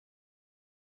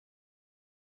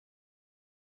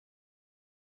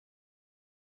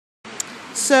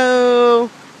So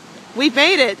we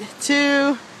made it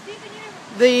to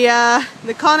the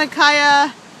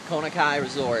Konakaya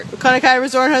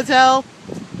Resort Hotel,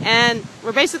 and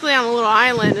we're basically on a little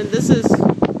island, and this is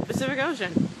Pacific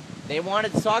Ocean. They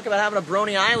wanted to talk about having a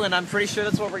Brony Island. I'm pretty sure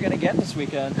that's what we're gonna get this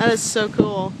weekend. That is so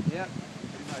cool. Yeah.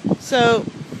 So,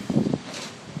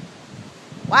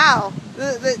 wow,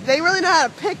 they really know how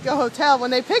to pick a hotel. When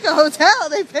they pick a hotel,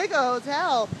 they pick a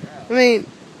hotel. I mean,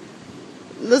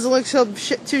 it doesn't look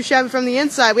too shabby from the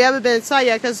inside. We haven't been inside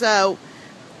yet because the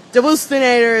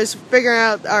Wolfstinator is figuring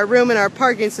out our room and our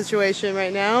parking situation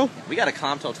right now. We got a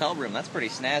comped hotel room. That's pretty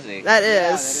snazzy. That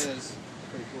is. Yeah, that is.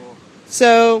 Pretty cool.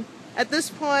 So, at this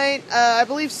point, I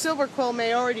believe Silverquill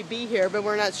may already be here, but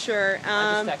we're not sure.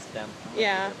 I just texted them.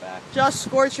 Yeah. Josh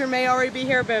Scorcher may already be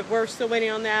here, but we're still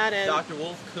waiting on that. And Dr.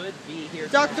 Wolf could be here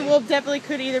tonight. Dr. Wolf definitely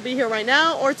could either be here right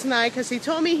now or tonight, because he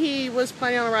told me he was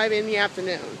planning on arriving in the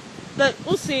afternoon. But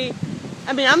we'll see.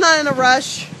 I mean, I'm not in a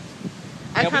rush.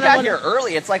 Yeah, we got here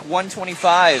early. It's like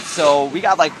 1:25, so we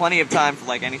got like plenty of time for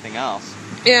like anything else.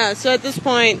 Yeah, so at this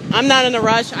point, I'm not in a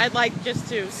rush. I'd like just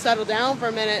to settle down for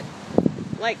a minute,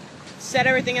 like set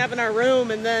everything up in our room,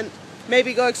 and then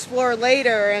maybe go explore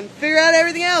later and figure out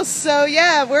everything else. So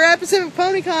yeah, we're at Pacific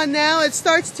PonyCon now. It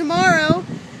starts tomorrow.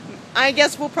 I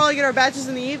guess we'll probably get our badges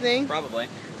in the evening. Probably.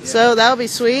 Yeah. So that'll be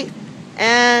sweet.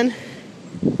 And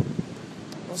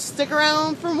we'll stick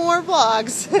around for more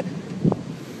vlogs.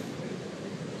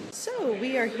 So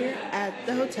we are here at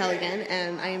the hotel again,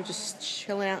 and I am just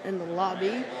chilling out in the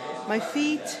lobby. My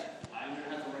feet,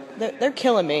 they're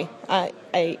killing me. I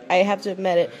have to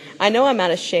admit it. I know I'm out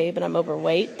of shape and I'm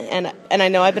overweight, and I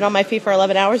know I've been on my feet for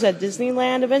 11 hours at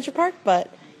Disneyland Adventure Park,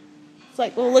 but it's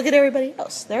like, well, look at everybody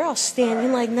else. They're all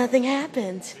standing like nothing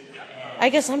happened. I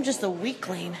guess I'm just a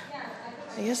weakling.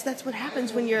 I guess that's what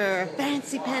happens when you're a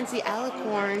fancy-pantsy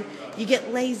alicorn. You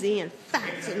get lazy and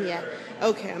fat, and yeah.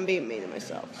 Okay, I'm being mean to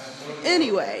myself.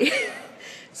 Anyway,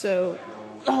 so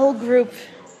the whole group,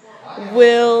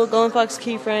 Will, Golden Fox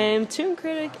Keyframe, Toon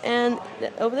Critic, and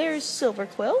over there is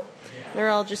Silverquill. They're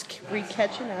all just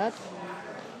re-catching up.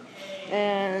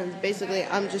 And basically,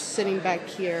 I'm just sitting back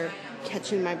here,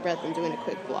 catching my breath and doing a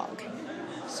quick vlog.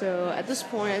 So at this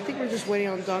point, I think we're just waiting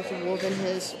on Dr. Wolf and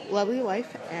his lovely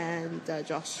wife, and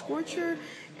Josh Scorcher,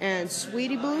 and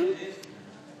Sweetie Bloom,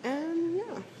 and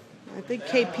yeah, I think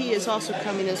KP is also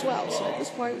coming as well. So at this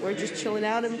point, we're just chilling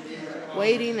out and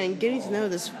waiting and getting to know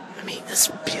this. I mean, this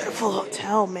beautiful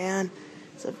hotel, man.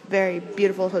 It's a very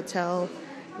beautiful hotel,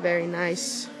 very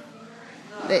nice.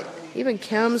 It even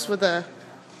comes with a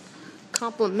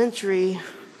complimentary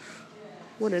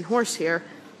wooden horse here.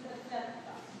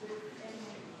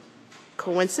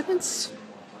 Coincidence?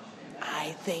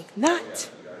 I think not.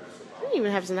 It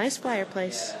even has a nice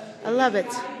fireplace. I love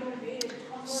it.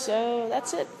 So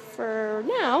that's it for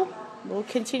now. We'll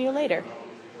continue later.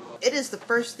 It is the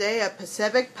first day of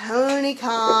Pacific PonyCon.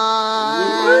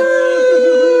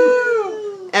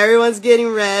 Everyone's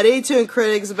getting ready. Toon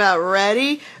Critic's about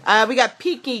ready. We got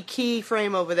Peaky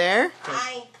Keyframe over there.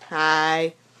 Hi.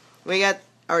 Hi. We got,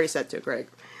 I already said Toon Critic.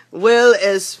 Will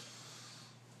is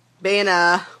being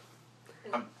a...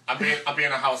 I'm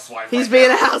being a housewife. He's being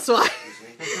a housewife.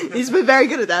 He's been very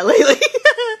good at that lately.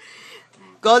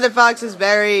 Golden Fox is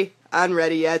very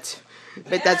unready yet,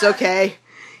 but that's okay.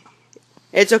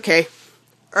 It's okay.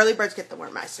 Early birds get the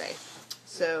worm, I say.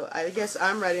 So I guess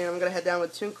I'm ready, and I'm gonna head down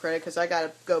with Toon Critic because I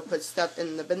gotta go put stuff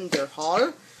in the vendor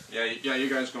hall. Yeah. You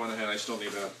guys go on ahead. I still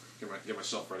need to get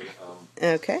myself ready.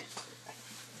 Okay.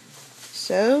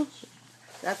 So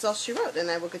that's all she wrote, and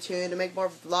I will continue to make more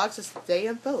vlogs as the day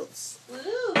unfolds. Yeah,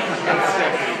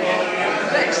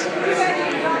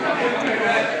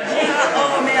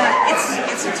 oh man,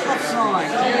 it's a tough song.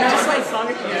 Just like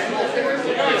Sonic.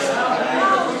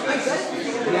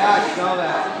 Yeah, I saw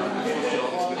that.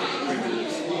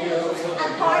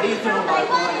 Party for my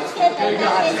lunch, get the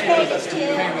pages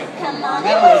too. Come on,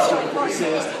 Now let's join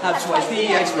forces, have twice the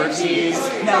expertise.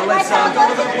 Now let's all go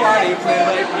to the party, play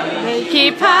like me.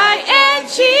 Mickey pie and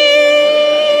cheese!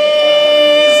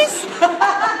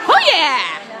 Oh yeah!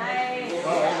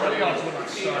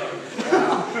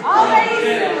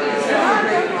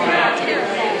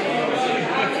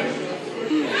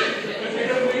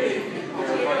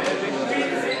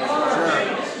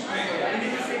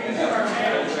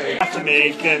 To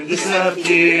make them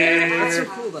disappear. That's so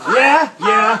cool though.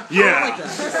 Yeah.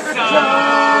 So,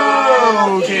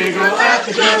 giggle at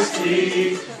the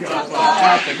grocery, gawk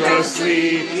at the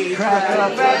grocery, crack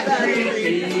up at the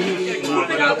creepy, Swoop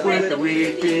it up with the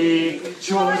weepy.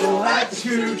 Chortle at the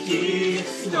spooky.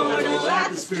 Snortle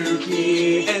at the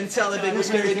spooky. And tell the big one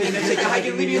scary thing to take a hike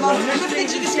and leave you alone. And if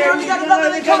things you can scare me, got another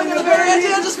thing coming in the very end,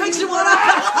 it just makes you wanna.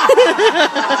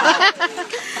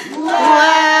 Woo!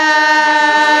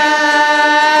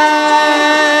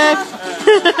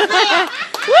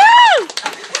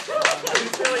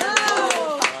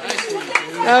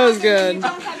 That was good.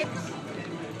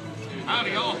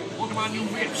 Howdy, y'all. Look at my new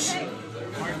whips.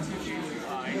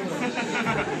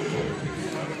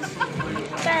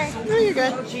 Sorry. No, you're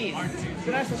good. Jeez.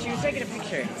 Vanessa, she was taking a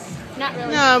picture. Not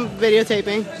really. No, I'm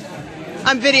videotaping.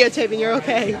 I'm videotaping. You're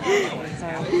okay.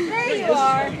 There you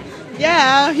are.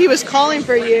 Yeah, he was calling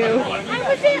for you. I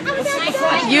was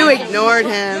outside. You ignored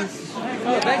him.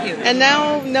 Oh, thank you. And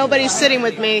now nobody's sitting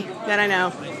with me that I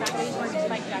know.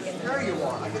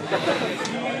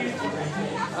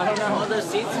 I don't know. Well, there's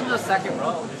seats in the second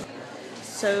row.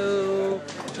 So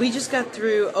we just got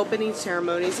through opening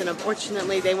ceremonies, and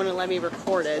unfortunately they wouldn't let me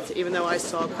record it, even though I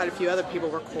saw quite a few other people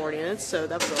recording it, so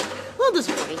that was a little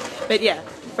disappointing. But yeah,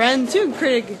 Brand 2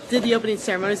 Critic did the opening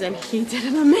ceremonies, and he did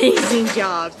an amazing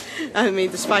job. I mean,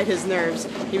 despite his nerves.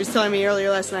 He was telling me earlier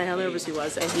last night how nervous he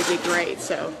was, and he did great.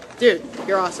 So, dude,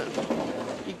 you're awesome.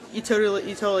 You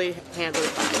totally handled it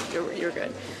fine. You're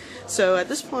good. So at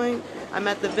this point, I'm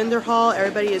at the vendor hall.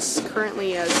 Everybody is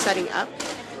currently setting up.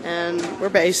 And we're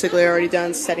basically already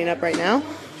done setting up right now.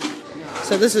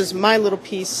 So this is my little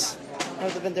piece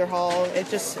of the vendor hall.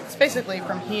 It's basically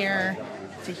from here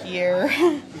to here.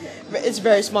 It's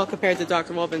very small compared to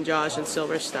Dr. Wolf and Josh and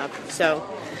Silver stuff. So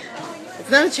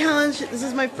it's not a challenge. This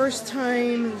is my first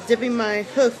time dipping my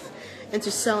hoof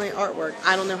into selling artwork.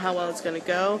 I don't know how well it's going to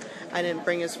go. I didn't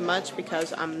bring as much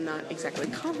because I'm not exactly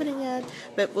confident yet,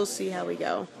 but we'll see how we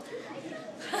go.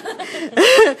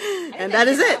 And that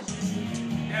is it.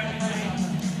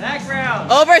 Background.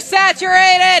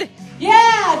 Oversaturated!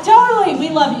 Yeah, totally. We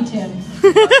love you, Tim.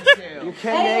 You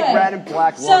can Anyway, make red and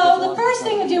black look. So the first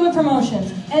thing to do with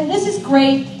promotions, and this is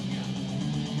great.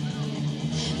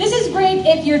 This is great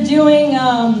if you're doing,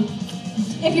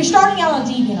 if you're starting out on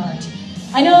DeviantArt.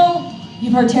 I know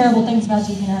you've heard terrible things about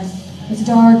DeviantArt. It's a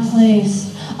dark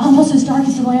place, almost as dark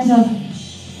as the land of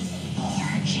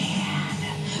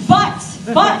 4chan.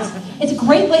 But it's a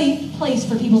great place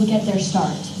for people to get their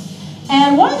start.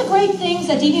 And one of the great things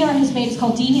that DeviantArt has made is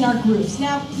called DeviantArt groups.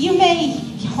 Now, you may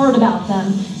have heard about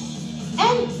them,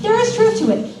 and there is truth to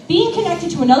it. Being connected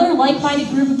to another like-minded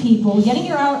group of people, getting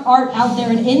your art out there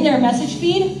and in their message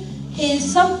feed is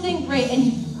something great.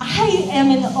 And I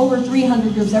am in over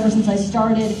 300 groups ever since I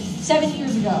started 7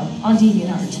 years ago on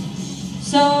DeviantArt.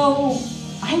 So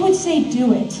I would say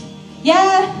do it.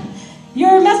 Yeah,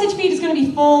 your message feed is going to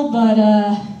be full, but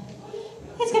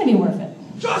it's going to be worth it.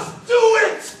 Just do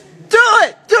it! Do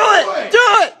it! Do it! Do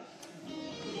it!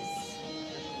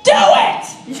 Do it!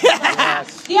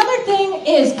 Yes! The other thing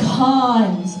is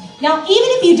cons. Now, even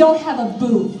if you don't have a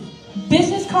booth,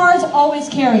 business cards, always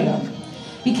carry them.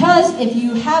 Because if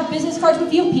you have business cards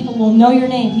with you, people will know your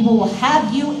name. People will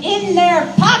have you in their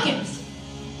pockets.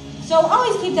 So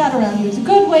always keep that around you. It's a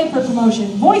good way for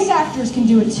promotion. Voice actors can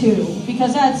do it too.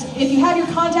 Because that's, if you have your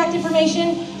contact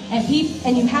information and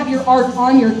you have your art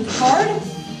on your card,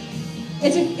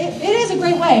 it is a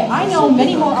great way. I know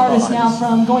many more artists now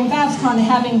from going BabsCon to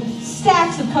having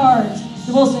stacks of cards.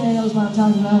 The Wilson knows what I'm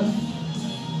talking about.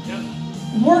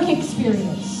 Work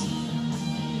experience.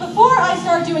 Before I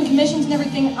started doing commissions and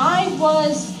everything, I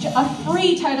was a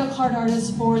free title card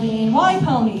artist for the ANY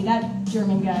Pony, that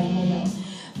German guy you may know.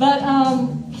 But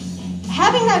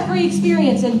having that free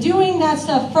experience and doing that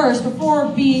stuff first before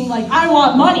being like, I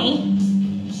want money,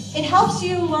 it helps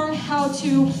you learn how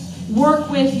to work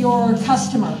with your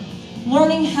customer,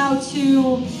 learning how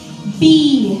to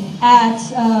be at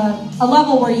a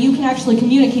level where you can actually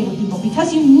communicate with people,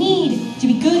 because you need to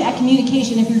be good at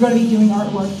communication if you're going to be doing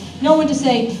artwork. Know when to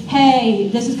say, hey,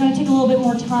 this is going to take a little bit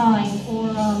more time,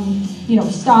 or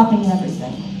stopping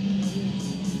everything.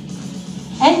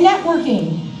 And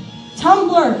networking.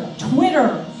 Tumblr,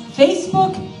 Twitter,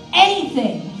 Facebook,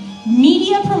 anything.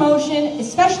 Media promotion,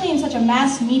 especially in such a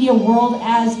mass media world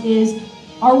as is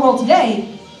our world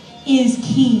today, is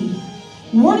key.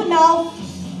 Word of mouth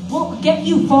will get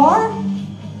you far,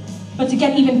 but to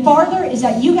get even farther is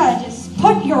that you gotta just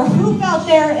put your hoop out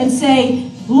there and say,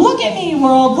 look at me,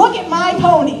 world, look at my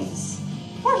ponies.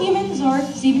 Or humans, or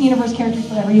Steven Universe characters,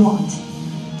 whatever you want.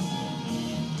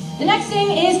 The next thing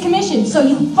is commission. So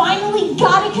you finally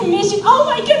got a commission. Oh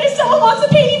my goodness, someone wants to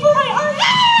pay me for my art.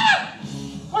 Ah!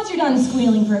 Once you're done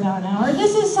squealing for about an hour,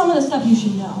 this is some of the stuff you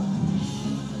should know.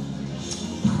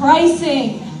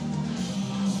 Pricing.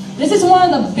 This is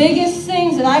one of the biggest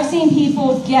things that I've seen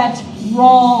people get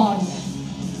wrong.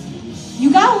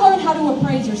 You gotta learn how to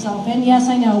appraise yourself. And yes,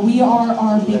 I know, we are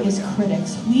our biggest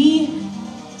critics. We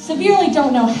severely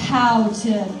don't know how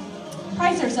to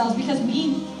price ourselves because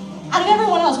we, out of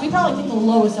everyone else, we probably think the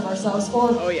lowest of ourselves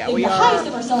or we the are highest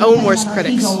of ourselves own depending worst on our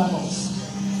critics. ego levels.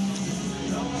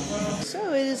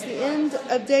 So it is the end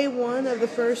of day 1 of the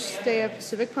first day of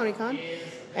Pacific PonyCon,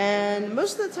 and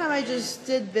most of the time I just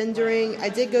did vendoring. I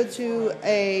did go to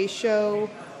a show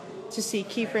to see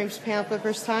Keyframe's panel for the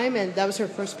first time, and that was her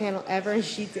first panel ever, and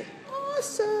she did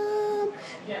awesome.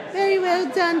 Very well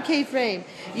done, Keyframe.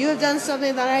 You have done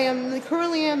something that I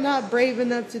currently am not brave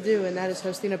enough to do, and that is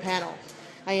hosting a panel.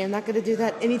 I am not going to do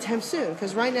that anytime soon,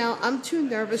 because right now I'm too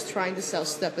nervous trying to sell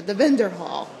stuff at the vendor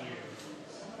hall.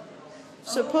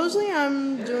 Supposedly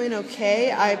I'm doing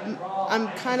okay. I'm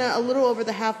kind of a little over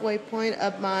the halfway point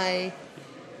of my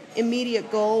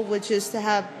immediate goal, which is to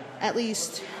have at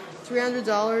least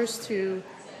 $300 to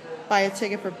buy a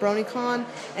ticket for BronyCon,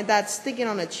 and that's thinking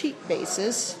on a cheap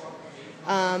basis.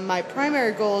 My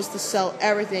primary goal is to sell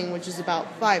everything, which is about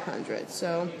 $500.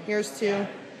 So here's to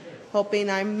hoping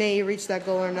I may reach that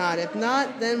goal or not. If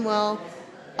not, then well,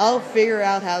 I'll figure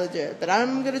out how to do it. But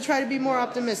I'm going to try to be more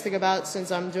optimistic about it since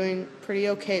I'm doing pretty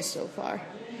okay so far.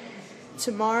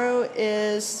 Tomorrow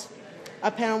is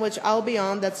a panel which I'll be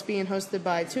on that's being hosted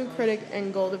by Toon Critic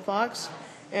and Golden Fox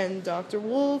and Dr.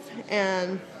 Wolf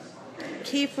and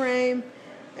Keyframe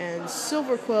and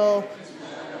Silver Quill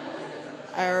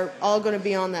are all going to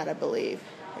be on that, I believe.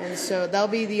 And so that'll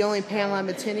be the only panel I'm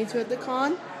attending to at the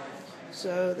con.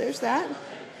 So there's that.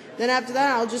 Then after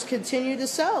that, I'll just continue to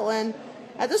sell. And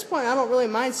at this point, I don't really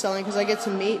mind selling because I get to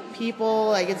meet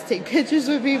people, I get to take pictures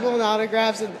with people and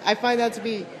autographs, and I find that to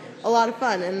be a lot of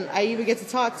fun. And I even get to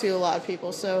talk to a lot of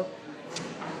people. So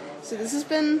this has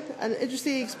been an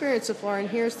interesting experience so far. And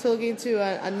here's to looking to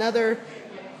another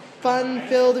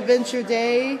fun-filled adventure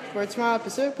day for tomorrow at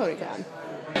Pacific PonyCon.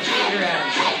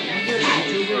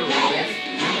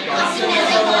 Awesome as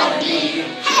I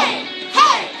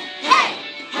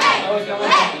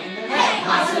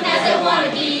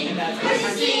wanna be. First you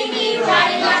see me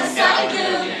riding on a solid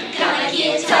glue. Gonna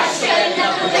get touched, shut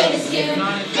up the latest goon.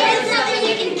 There's nothing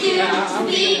you can do to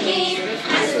beat me.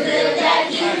 I'm so good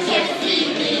that you can't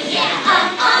defeat me. Yeah,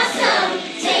 I'm awesome.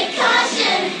 Take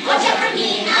caution. Watch out for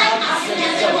me. I'm awesome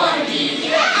as I wanna be.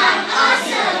 Yeah, I'm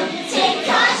awesome. Take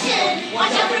caution.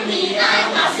 Watch out for me.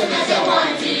 I'm awesome as I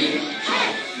wanna be.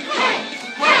 Hey, hey,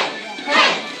 hey, hey,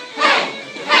 hey,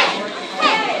 hey,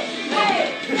 hey, hey, hey,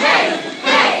 hey,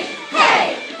 hey,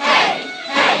 hey,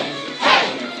 hey, hey.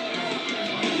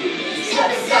 Step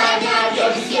aside now,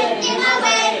 you're just getting in my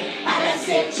way. I got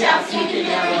 6 jobs, you can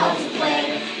never hope to play.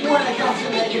 When I come to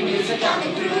make your music, I'm the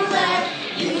ruler.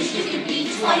 You wish you could be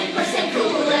 20%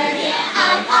 cooler. Yeah,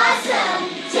 I'm awesome.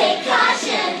 Take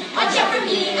caution. Watch out for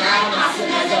me. I'm awesome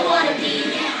as I wanna be.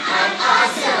 I'm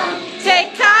awesome. Take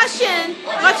caution!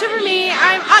 Watch over me,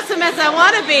 I'm awesome as I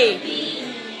want to be!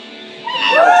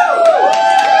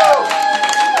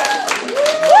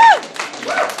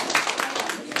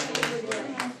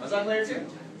 Was that player 2?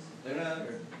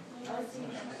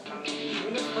 Who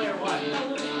was player 1?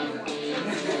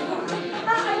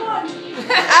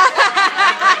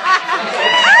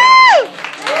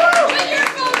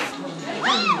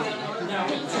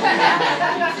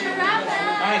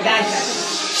 Alright guys.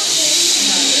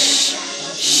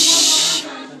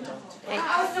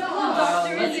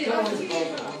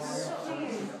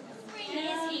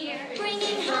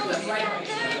 Bringing home the weather.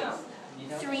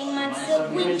 3 months of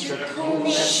winter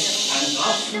coolness and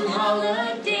awesome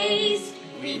holidays.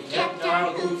 We've kept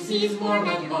our oopsies warm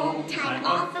at home, time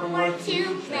off from work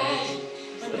to play.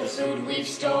 But the food we've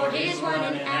stored is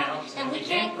running out, and we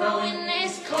can't grow in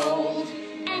this cold.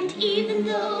 And even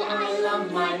though I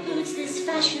love my boots, this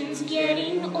fashion's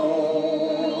getting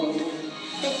old.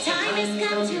 The time has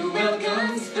come to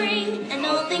welcome spring and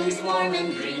all things warm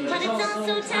and green. But it's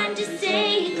also time to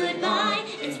say goodbye.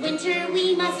 It's winter,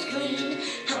 we must clean.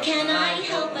 How can I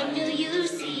help? I'm new, you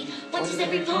see. What does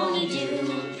every pony do?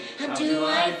 How do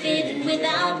I fit in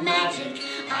without magic?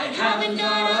 I haven't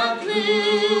got a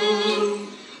clue.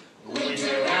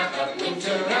 Winter wrap up,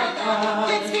 winter wrap up.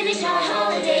 Let's finish our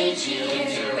holiday cheer.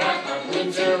 Winter wrap up,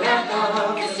 winter wrap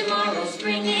up. 'Cause tomorrow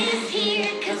spring is here.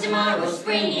 'Cause tomorrow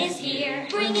spring is here.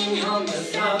 Bringing home the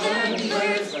southern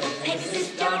birds, the Pegasus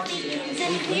dolphins,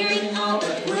 and clearing all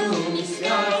the gloomy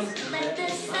skies. Let the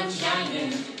sun shine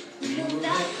in, remove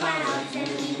the clouds,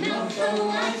 and melt the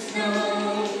white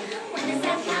snow. When the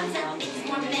sun comes up, it's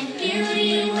warm and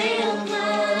beauty will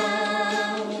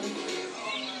glow.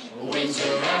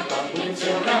 Winter wrap up,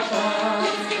 winter wrap up.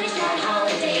 Let's finish our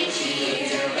holiday cheer.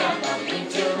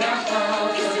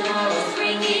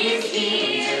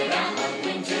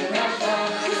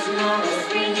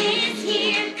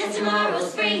 tomorrow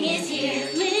spring is here.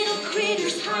 Little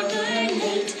critters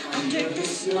hibernate under the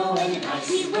snow and ice.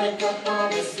 We wake up all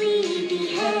the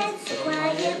sleepy heads so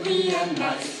quietly and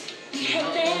nice. We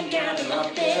help them gather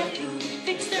up their food,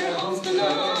 fix their homes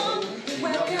below.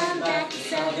 Welcome back to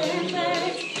southern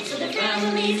birds, so their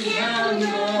families can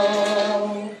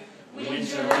grow.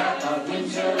 Winter wrap-up,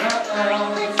 let's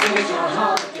finish our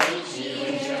holiday cheer.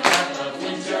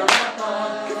 Winter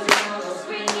wrap-up, 'cause tomorrow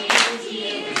spring is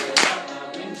here.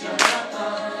 Winter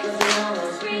wrap-up, 'cause tomorrow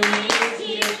spring is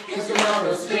here. 'Cause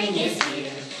tomorrow spring is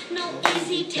here. No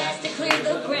easy task to clear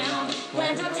the ground,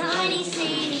 plant our tiny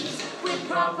seeds. With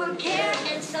proper care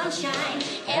and sunshine,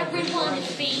 everyone is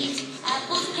feeds.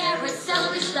 Apples, carrots,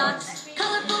 celery stalks,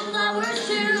 colorful flowers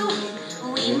too.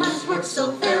 We must work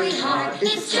so very hard,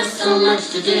 it's just so much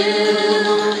to do.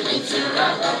 Winter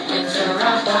wrap-up, let's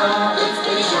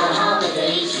finish our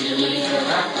holiday cheer.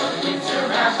 Winter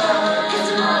wrap-up, 'cause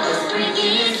tomorrow spring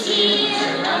is here.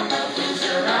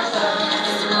 Winter wrap-up,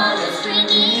 'cause tomorrow spring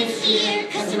is here.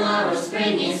 'Cause tomorrow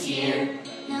spring is here.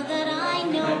 Now that I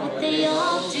know what they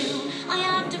all do, I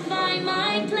have to find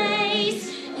my place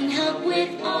and help with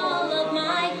all of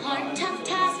my heart. Tough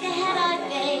task ahead I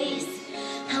face.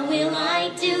 How will I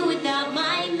do without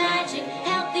my magic?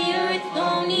 Help the earth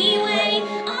anyway.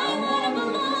 I want to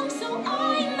belong, so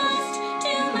I must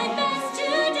do my best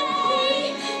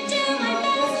today. Do my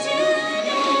best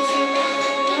today.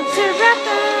 Winter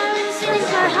wrap-up,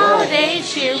 it's our holiday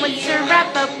cheer. Winter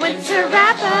wrap-up,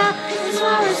 cause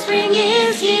tomorrow spring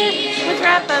is here.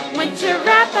 Winter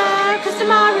wrap-up, 'cause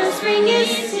tomorrow spring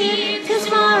is here. 'Cause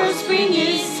tomorrow spring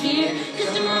is here.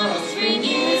 'Cause tomorrow